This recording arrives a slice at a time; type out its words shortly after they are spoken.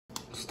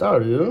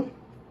Stardew.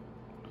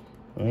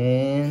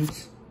 And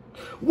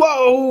whoa!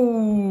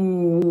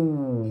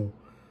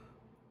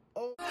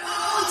 Oh.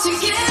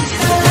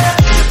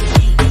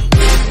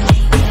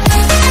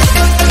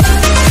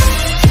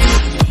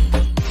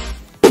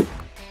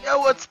 Yo,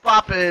 what's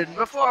poppin'?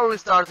 Before we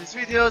start this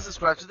video,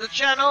 subscribe to the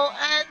channel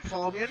and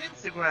follow me on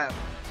Instagram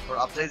for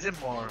updates and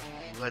more.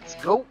 Let's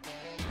go!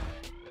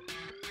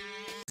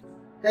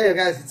 Hey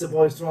guys, it's your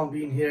boy Strong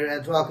Bean here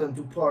and welcome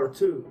to part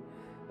 2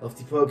 of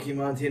the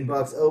Pokemon tin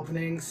box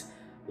openings.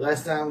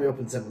 Last time we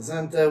opened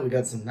Santa, we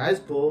got some nice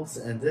pulls,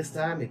 and this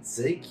time it's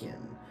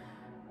Zacian.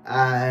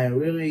 I'm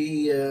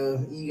really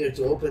eager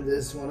to open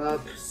this one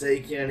up.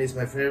 Zacian is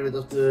my favorite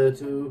of the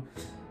two.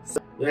 So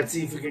let's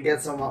see if we can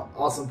get some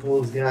awesome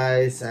pulls,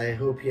 guys. I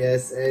hope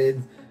yes.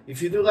 And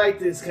if you do like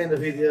this kind of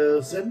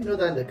videos, let me know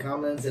down in the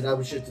comments and I'll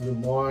be sure to do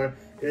more.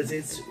 Because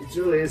it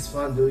really is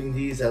fun doing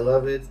these, I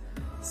love it.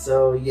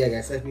 So yeah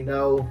guys, let me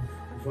know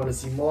if you want to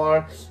see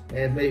more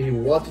and maybe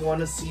what you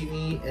want to see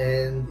me,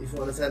 and if you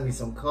want to send me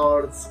some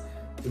cards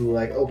to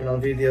like open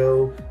on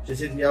video, just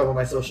hit me up on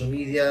my social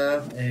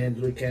media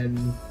and we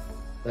can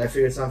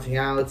figure something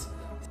out.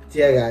 But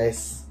yeah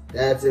guys,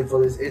 that's it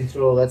for this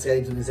intro. Let's get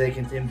into the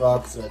Zacian tin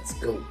box. Let's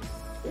go.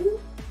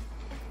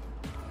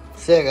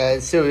 So yeah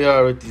guys, here we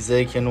are with the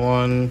Zacian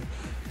one.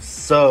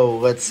 So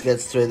let's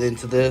get straight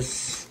into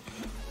this.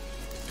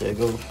 There you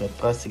go, get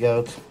plastic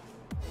out.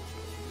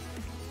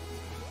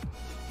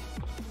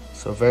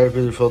 So very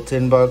beautiful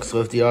tin box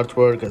with the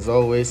artwork as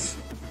always.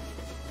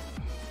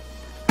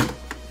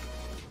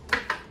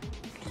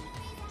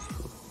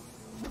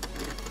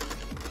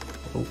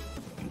 Oh,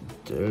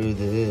 there it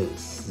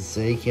is,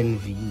 Zacian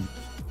V.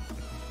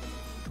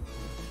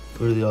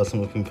 Really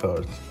awesome looking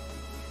card.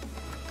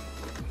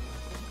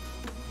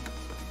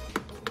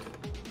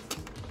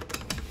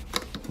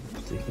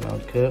 Take him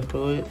out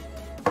carefully.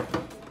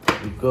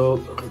 There we go.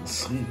 Let's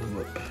sleeve him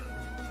up.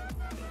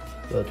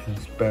 Got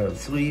transparent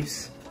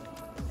sleeves.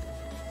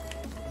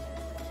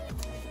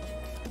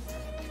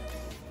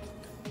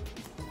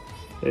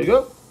 There you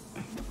go.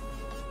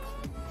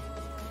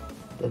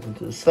 That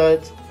into the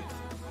side. This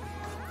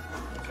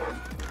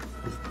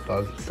is the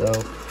box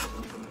itself.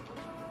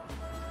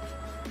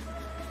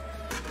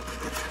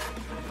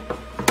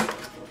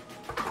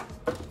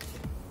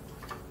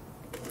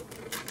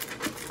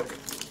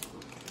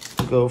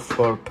 Go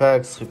for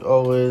packs like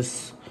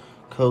always.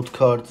 Code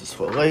card is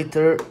for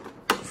later.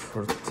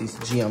 For this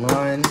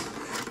GM9.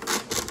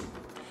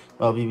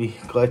 I'll be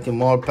collecting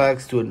more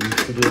packs to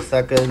do a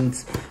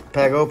second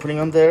pack opening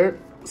on there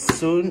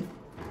soon.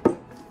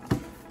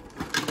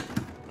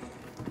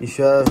 If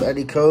you have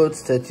any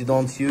codes that you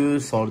don't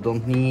use or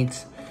don't need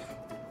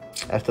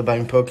after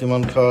buying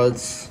Pokemon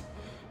cards,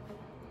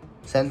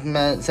 send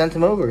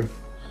them over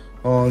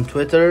on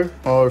Twitter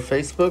or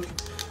Facebook.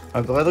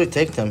 I'll gladly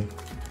take them.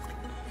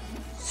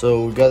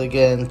 So we got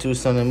again 2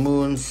 Sun and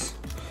Moons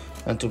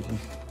and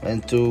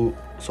two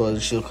Sword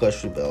and Shield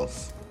Clash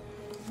Rebels.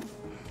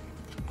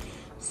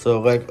 So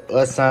like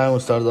last time we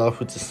started off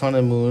with the Sun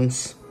and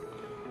Moons.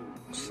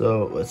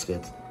 So let's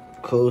get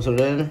closer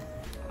in.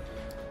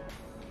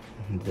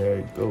 There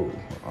you go.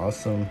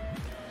 Awesome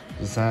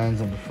designs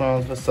on the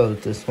front. Let's start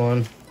with this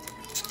one.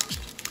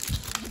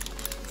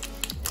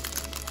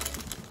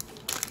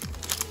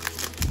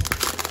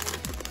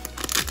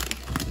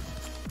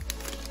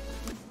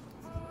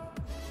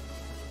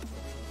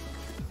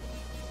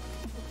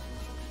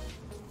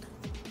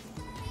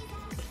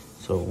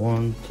 So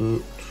 1, 2,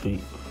 3,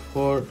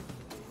 4.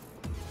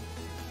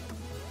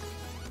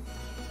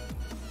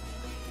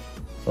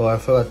 Oh, I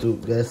forgot to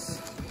guess.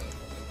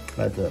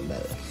 That doesn't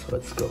matter. So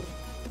let's go.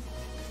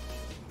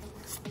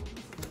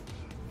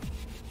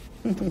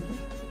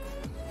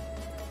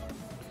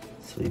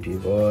 Sleepy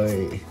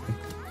boy.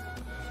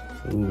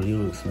 Ooh, he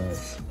looks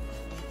nice.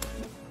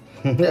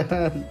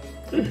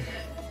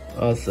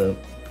 Awesome.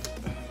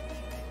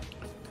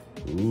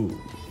 Ooh.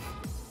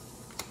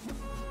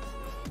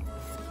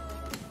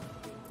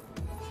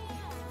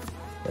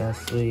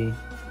 Lastly,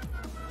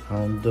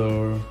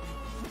 Houndour.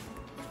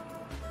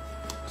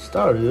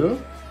 Stardew,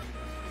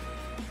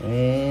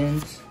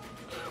 and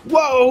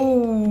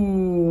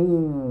whoa!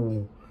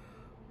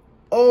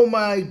 Oh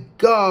my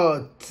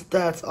god,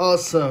 that's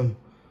awesome!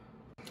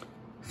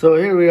 So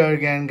here we are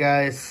again,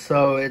 guys.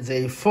 So it's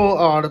a full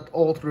art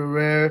ultra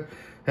rare.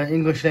 Her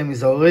English name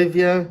is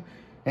Olivia,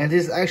 and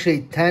this is actually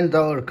a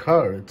 $10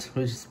 card,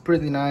 which is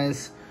pretty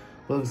nice.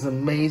 Looks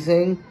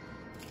amazing.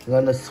 I'm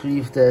gonna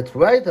sleeve that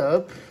right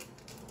up.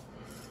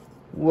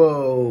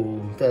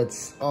 Whoa,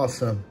 that's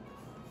awesome.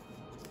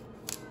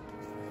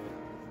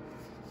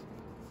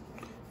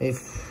 A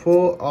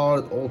full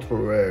art ultra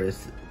rare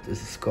this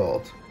is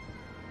called.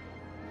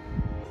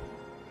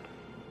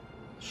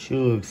 She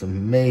looks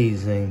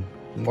amazing.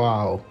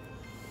 Wow.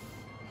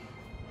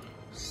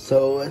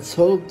 So let's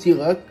hope the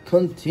luck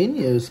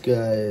continues,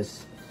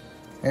 guys.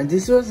 And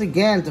this was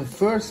again the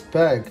first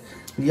pack.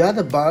 The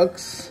other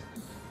box,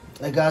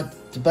 I got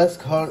the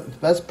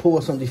best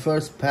pulls on the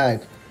first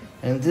pack,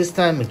 and this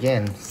time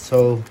again.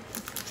 So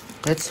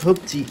let's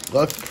hope the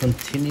luck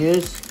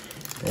continues.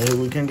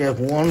 And we can get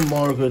one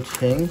more good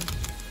thing.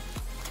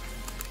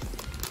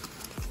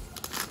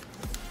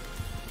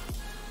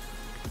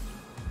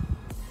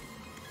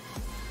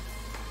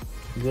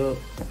 Go.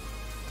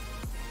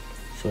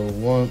 So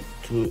 1,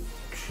 2,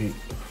 3,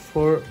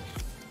 4.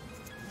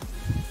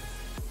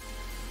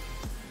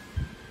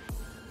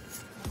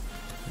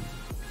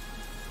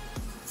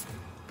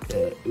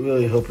 Okay,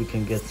 really hope we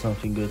can get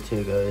something good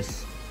here,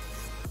 guys.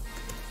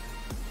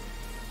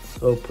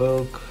 So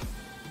poke,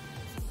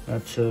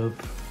 matchup.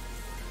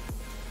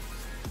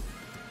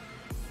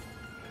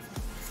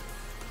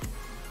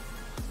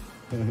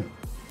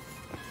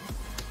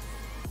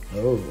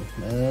 Oh,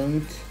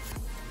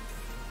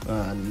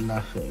 and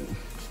nothing.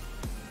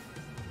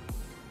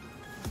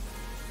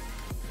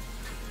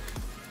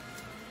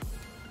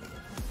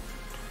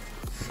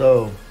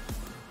 So,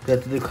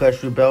 get to the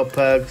Clash Rebel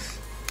packs,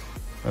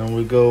 and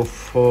we go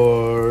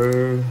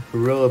for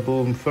Gorilla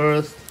Boom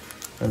first,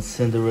 and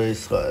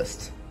Cinderace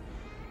last.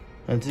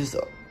 And this is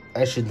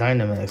actually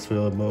Dynamax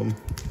Gorilla Boom.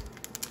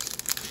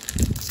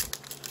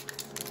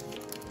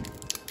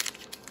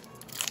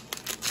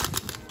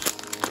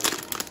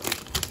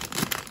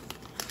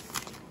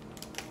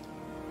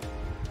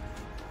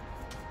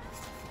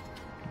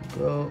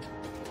 Go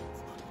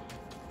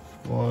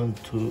 1,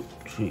 2,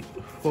 3,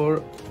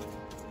 4,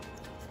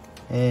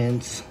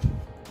 and so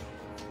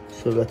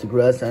we got the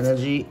Grass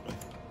Energy,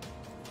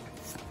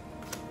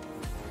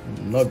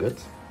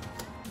 Nugget.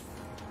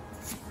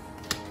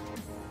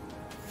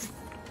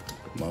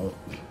 Come on,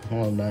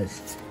 oh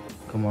nice.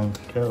 Come on,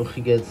 can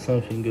we get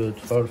something good?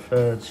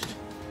 Farfetch'd.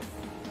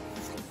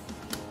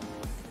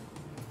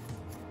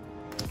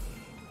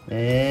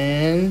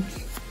 And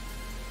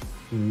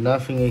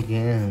nothing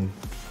again.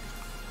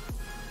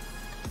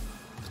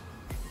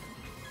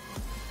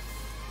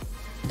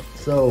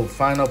 So,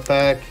 final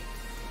pack,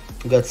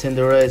 we got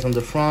Cinderace on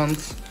the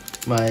front,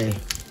 my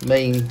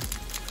main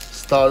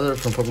starter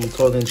from Pokemon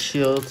Sword and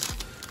Shield.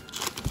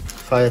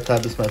 Fire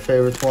type is my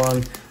favorite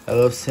one. I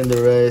love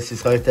Cinderace,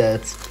 it's like that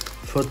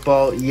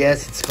football,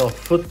 yes it's called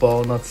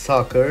football, not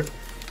soccer.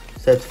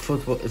 It's that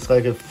football, it's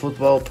like a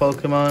football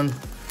Pokemon,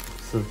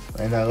 so,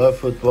 and I love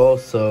football,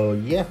 so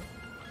yeah.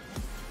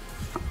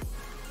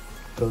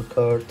 Gold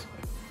card.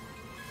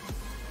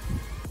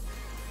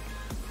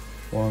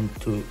 1,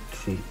 2,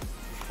 3,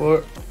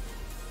 4.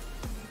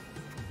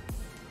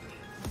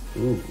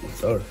 Ooh,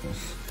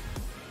 darkness.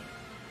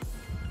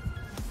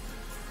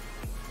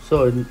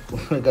 So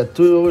I got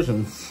 2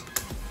 oceans.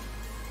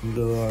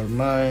 Those are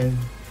mine.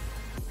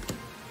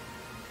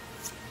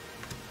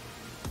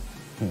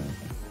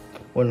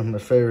 One of my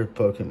favorite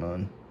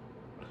Pokemon.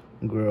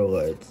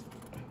 Growlite.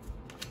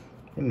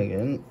 Him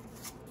again.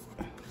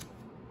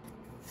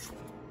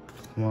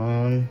 Come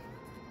on.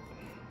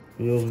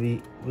 Will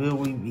we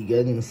be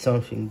getting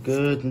something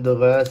good in the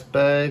last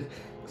bag?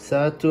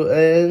 Sad to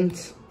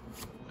end.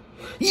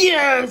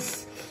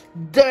 Yes!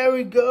 There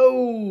we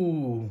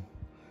go!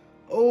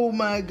 Oh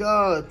my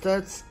god,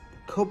 that's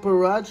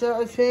Coparaja,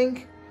 I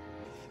think?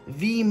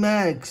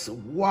 VMAX,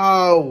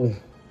 wow!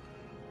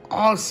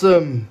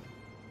 Awesome!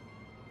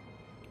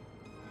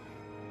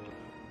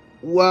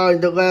 Wow,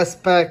 in the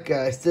last pack,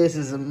 guys, this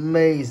is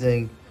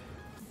amazing.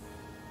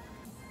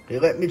 Okay,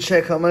 let me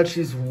check how much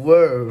he's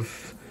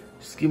worth.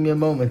 Just give me a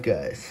moment,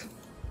 guys.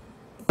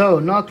 So,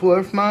 not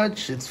worth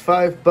much, it's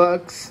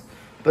 $5.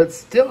 But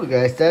still,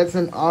 guys, that's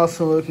an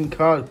awesome looking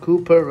card.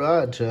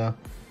 Coparaja.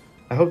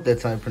 I hope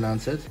that's how I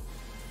pronounce it.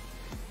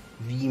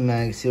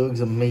 VMAX, he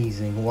looks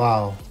amazing.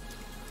 Wow.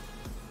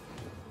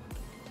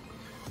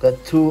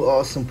 Got 2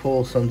 awesome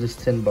pulls from this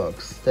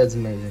 $10. That's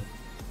amazing.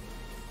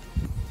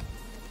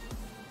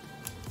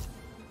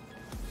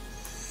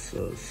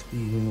 So,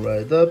 squeezing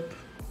right up.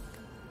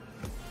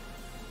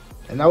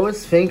 And I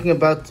was thinking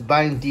about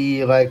buying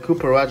the like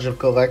Coparaja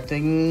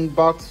collecting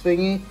box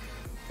thingy.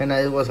 And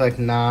I was like,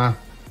 nah.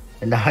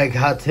 And I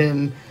got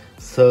him,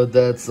 so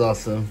that's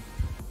awesome.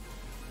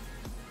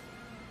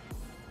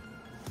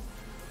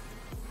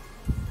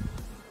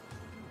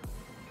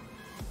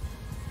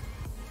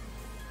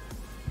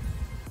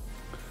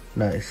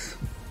 Nice.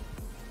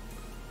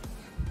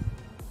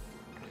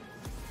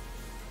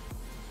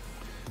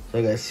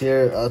 So guys,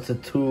 here out the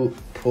 2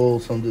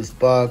 pulls from this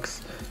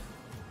box.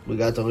 We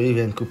got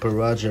Olivia and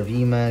Coparaja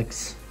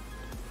VMAX.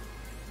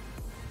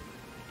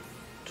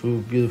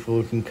 2 beautiful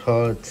looking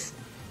cards.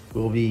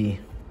 Will be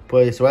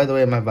placed right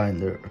away in my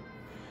binder.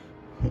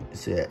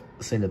 So yeah,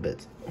 see in a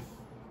bit.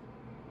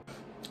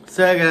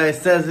 So yeah,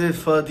 guys, that's it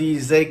for the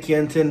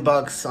Zacian tin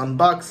box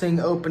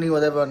unboxing, opening,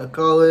 whatever you want to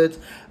call it.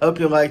 Hope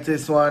you like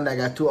this one. I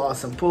got 2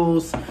 awesome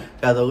pulls.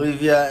 Got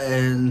Olivia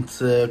and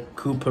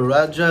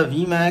Coparaja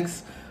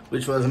VMAX,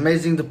 which was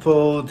amazing to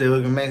pull. They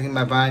look amazing in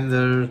my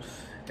binder.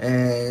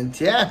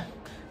 And yeah,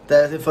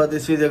 that's it for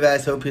this video,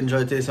 guys. Hope you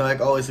enjoyed this. And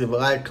like always, leave a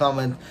like,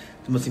 comment.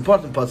 The most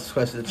important part,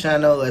 subscribe to the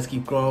channel. Let's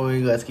keep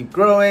growing. Let's keep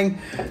growing.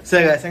 So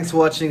yeah, guys, thanks for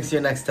watching. See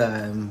you next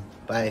time.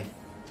 Bye.